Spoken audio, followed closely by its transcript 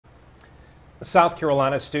South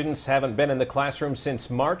Carolina students haven't been in the classroom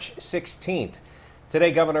since March 16th.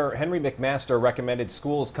 Today, Governor Henry McMaster recommended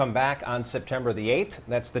schools come back on September the 8th.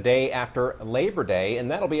 That's the day after Labor Day,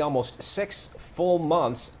 and that'll be almost 6 full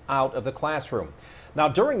months out of the classroom. Now,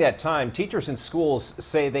 during that time, teachers and schools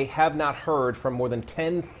say they have not heard from more than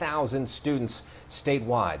 10,000 students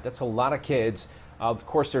statewide. That's a lot of kids. Of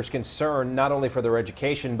course, there's concern not only for their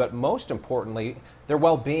education, but most importantly, their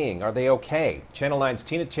well-being. Are they okay? Channel 9's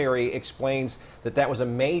Tina Terry explains that was a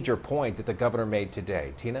major point that the governor made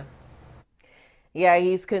today. Tina? Yeah,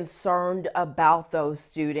 he's concerned about those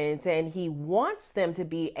students, and he wants them to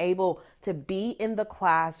be able to be in the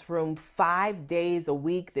classroom 5 days a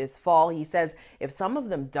week this fall. He says if some of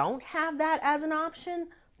them don't have that as an option,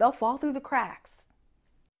 they'll fall through the cracks.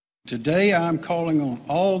 Today, I'm calling on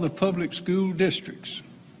all the public school districts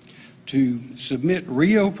to submit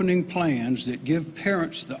reopening plans that give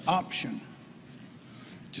parents the option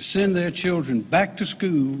to send their children back to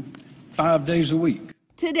school 5 days a week.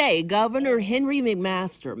 Today, Governor Henry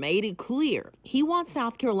McMaster made it clear he wants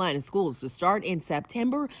South Carolina schools to start in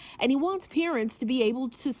September, and he wants parents to be able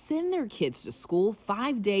to send their kids to school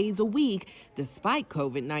 5 days a week despite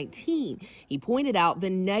COVID-19. He pointed out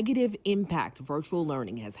the negative impact virtual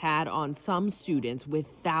learning has had on some students, with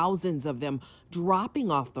thousands of them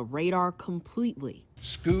dropping off the radar completely.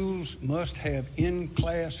 Schools must have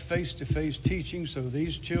in-class, face-to-face teaching so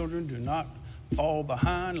these children do not fall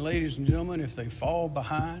behind. Ladies and gentlemen, if they fall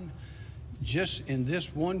behind just in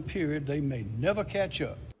this one period, they may never catch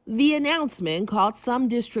up. The announcement caught some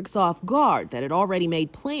districts off guard that had already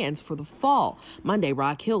made plans for the fall. Monday,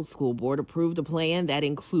 Rock Hill School Board approved a plan that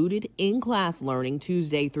included in-class learning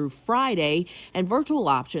Tuesday through Friday and virtual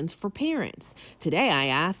options for parents. Today, I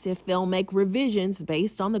asked if they'll make revisions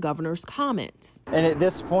based on the governor's comments. And at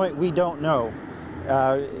this point, we don't know.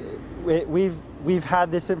 We've had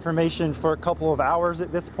this information for a couple of hours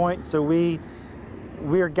at this point, so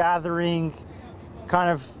we're gathering,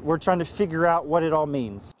 we're trying to figure out what it all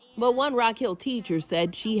means. But one Rock Hill teacher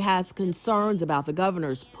said she has concerns about the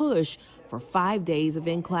governor's push for 5 days of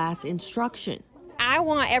in-class instruction. I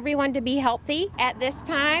want everyone to be healthy at this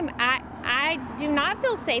time. I do not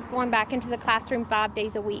feel safe going back into the classroom 5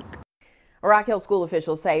 days a week. Rock Hill school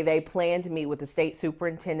officials say they plan to meet with the state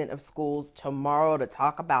superintendent of schools tomorrow to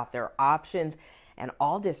talk about their options, and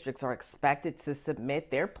all districts are expected to submit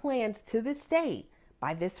their plans to the state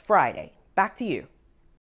by this Friday. Back to you.